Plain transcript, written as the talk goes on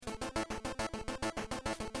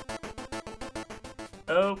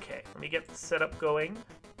Okay, let me get the setup going.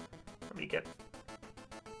 Let me get...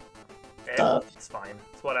 It's fine.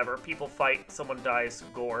 It's whatever. People fight, someone dies,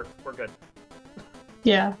 gore. We're good.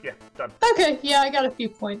 Yeah. Yeah, done. Okay, yeah, I got a few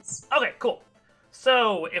points. Okay, cool.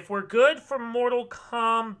 So, if we're good for Mortal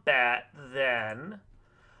Kombat, then...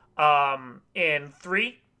 in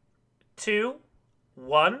 3, 2,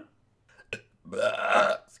 1...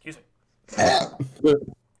 Excuse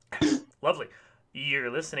me. Lovely.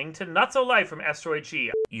 You're listening to Not So Live from Asteroid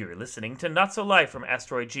G. You're listening to Not So Live from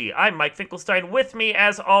Asteroid G. I'm Mike Finkelstein. With me,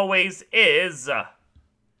 as always, is...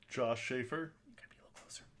 Josh Schaefer.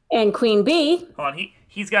 And Queen Bee. Hold on,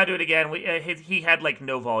 he's got to do it again. He had, like,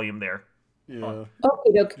 no volume there. Yeah.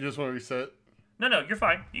 Okay, You just want to reset? No, you're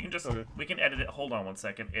fine. You can just... Okay. We can edit it. Hold on one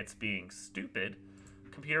second. It's being stupid.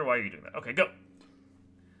 Computer, why are you doing that? Okay, go.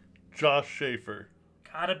 Josh Schaefer.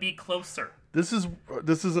 Gotta be closer. This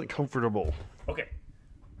isn't comfortable. Okay.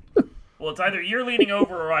 Well, it's either you're leaning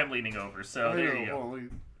over or I'm leaning over, so there you go.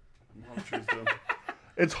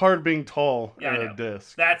 It's hard being tall Yeah, at I a know.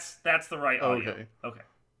 desk. That's the right audio. Okay.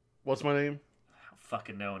 What's my name? I don't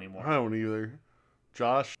fucking know anymore. I don't either.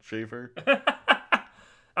 Josh Schaefer.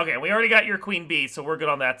 Okay, we already got your Queen Bee, so we're good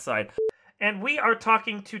on that side. And we are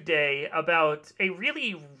talking today about a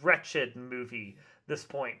really wretched movie this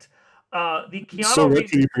point. The Keanu So Reeves...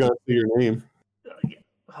 wretched you forgot to say your name.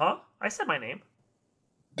 Huh? I said my name.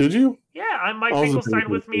 Did you? Yeah, I'm Mike I was Finkelstein. pretty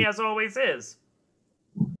With me, good. as always, is...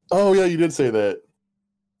 Oh, yeah, you did say that.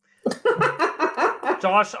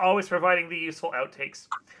 Josh, always providing the useful outtakes.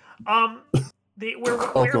 We're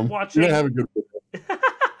Welcome. watching... You're gonna have a good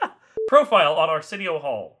Profile on Arsenio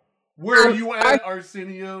Hall. Where are you at,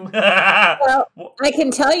 Arsenio? Well, I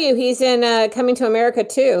can tell you he's in Coming to America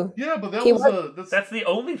too. Yeah, but that He was That's the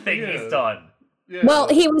only thing Yeah. he's done. Yeah. Well,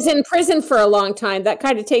 he was in prison for a long time. That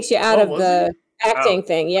kind of takes you out Oh, of was the acting Oh.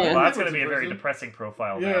 thing. Yeah. Well, that's He going to was be a in very prison. depressing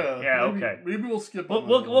profile now. Yeah. Yeah, maybe, okay. Maybe we'll skip We'll, on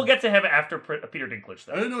we'll, that we'll one. get to him after Peter Dinklage,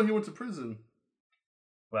 I though. didn't know he went to prison.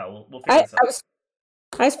 Well, we'll figure this out.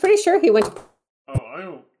 I was pretty sure he went to... Oh, I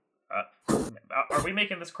don't. Are we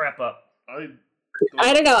making this crap up? I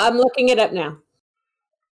don't know. I'm looking it up now.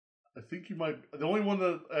 I think he might. The only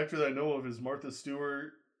one actor that I know of is Martha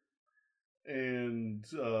Stewart and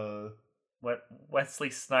Wesley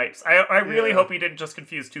Snipes. I really Yeah. hope you didn't just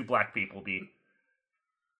confuse two black people, B.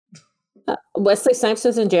 Wesley Snipes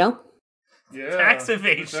was in jail. yeah, Tax for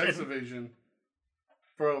evasion. tax evasion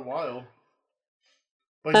for a while.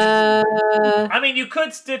 But I mean, you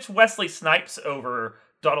could stitch Wesley Snipes over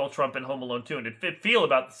Donald Trump in Home Alone 2 and it'd feel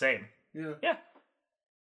about the same. yeah, Yeah.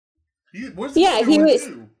 Where's Yeah, he was-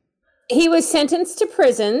 to? He was sentenced to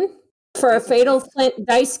prison for a fatal Flint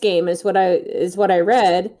dice game, is what I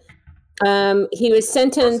read. He was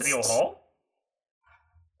sentenced. Arsenio Hall?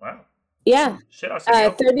 Wow. Yeah, Shit,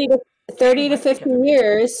 Arsenio. 30 to 15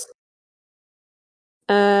 years.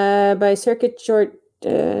 By circuit court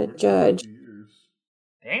judge.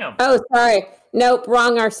 Damn. Oh, sorry. Nope,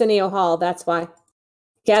 wrong Arsenio Hall. That's why.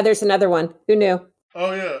 Yeah, there's another one. Who knew?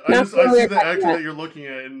 Oh yeah, Not I see familiar the with actor that. that you're looking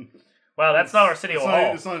at, and Wow, that's not Arsenio it's not-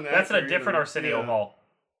 Hall. it's not an That's in a actor different either. Arsenio Yeah. Hall.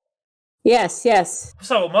 Yes.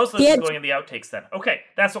 So most of He this is had- going in the outtakes then. Okay,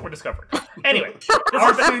 that's what we're discovering. Anyway, this is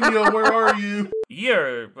Arsenio, where are you?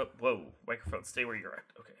 Whoa, microphone, stay where you're at.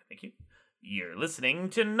 Okay, thank you. You're listening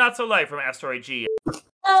to Not So Live from Asteroid G.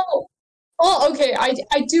 Oh, okay.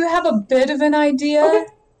 I do have a bit of an idea.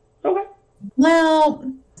 Okay.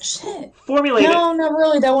 Well, shit. Formulate No, not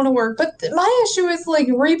really. That won't work. But my issue is like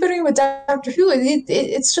rebooting with Doctor Who.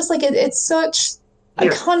 It's just like it's such a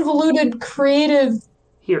Here. convoluted, creative.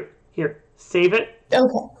 Here. Save it.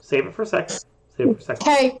 Okay. Save it for a second.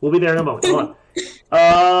 Okay. We'll be there in a moment. Hold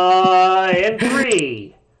on. And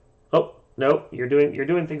 3. Oh, no, you're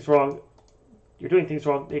doing things wrong. There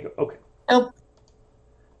you go. Okay. Nope.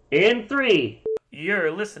 In 3.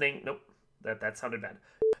 You're listening. Nope. That sounded bad.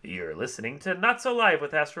 You're listening to Not So Live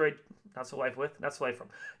with Asteroid. Not So Live from.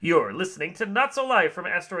 You're listening to Not So Live from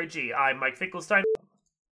Asteroid G. I'm Mike Finkelstein.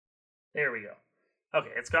 There we go. Okay,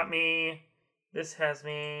 it's got me. This has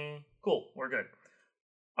me. Cool, we're good.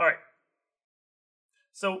 Alright.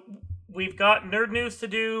 So, we've got nerd news to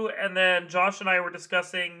do, and then Josh and I were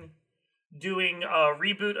discussing doing a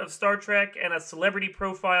reboot of Star Trek and a celebrity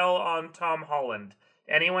profile on Tom Holland.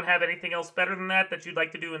 Anyone have anything else better than that you'd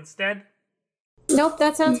like to do instead? Nope,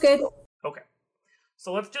 that sounds good. Okay.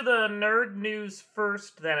 So let's do the nerd news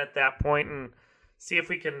first then at that point and see if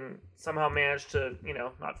we can somehow manage to,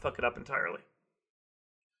 not fuck it up entirely.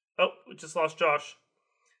 Oh, we just lost Josh.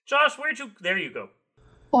 Josh, there you go.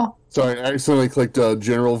 Well, Sorry, I accidentally clicked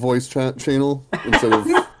general voice channel instead of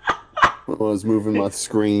when I was moving my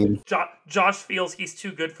screen. Josh feels he's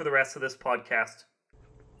too good for the rest of this podcast.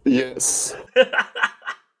 Yes.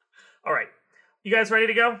 All right. You guys ready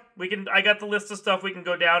to go? I got the list of stuff we can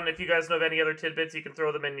go down, and if you guys know of any other tidbits, you can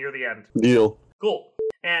throw them in near the end. Deal. Cool.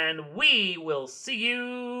 And we will see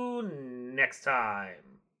you next time.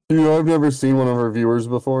 I've never seen one of our viewers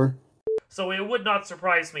before. So it would not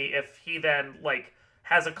surprise me if he then, like,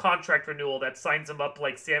 has a contract renewal that signs him up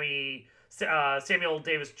like Samuel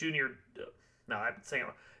Davis Jr. No, I'm saying...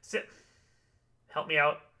 Help me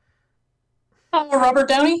out. Oh, Robert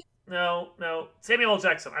Downey? No. Samuel L.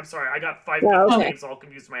 Jackson. I'm sorry. I got 5 names all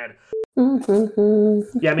confused in my head.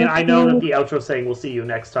 Yeah, I mean, I know that the outro saying "we'll see you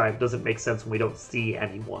next time" doesn't make sense when we don't see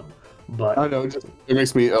anyone. But I know, it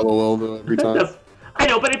makes me LOL though every time. I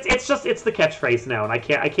know, but it's the catchphrase now, and I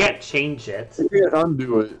can't change it. You can't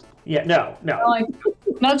undo it. Yeah, no. Like,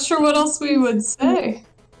 not sure what else we would say.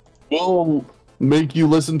 We'll make you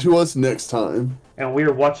listen to us next time. And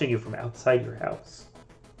we're watching you from outside your house.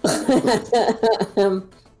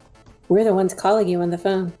 We're the ones calling you on the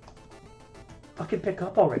phone. Fucking pick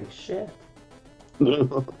up already, shit.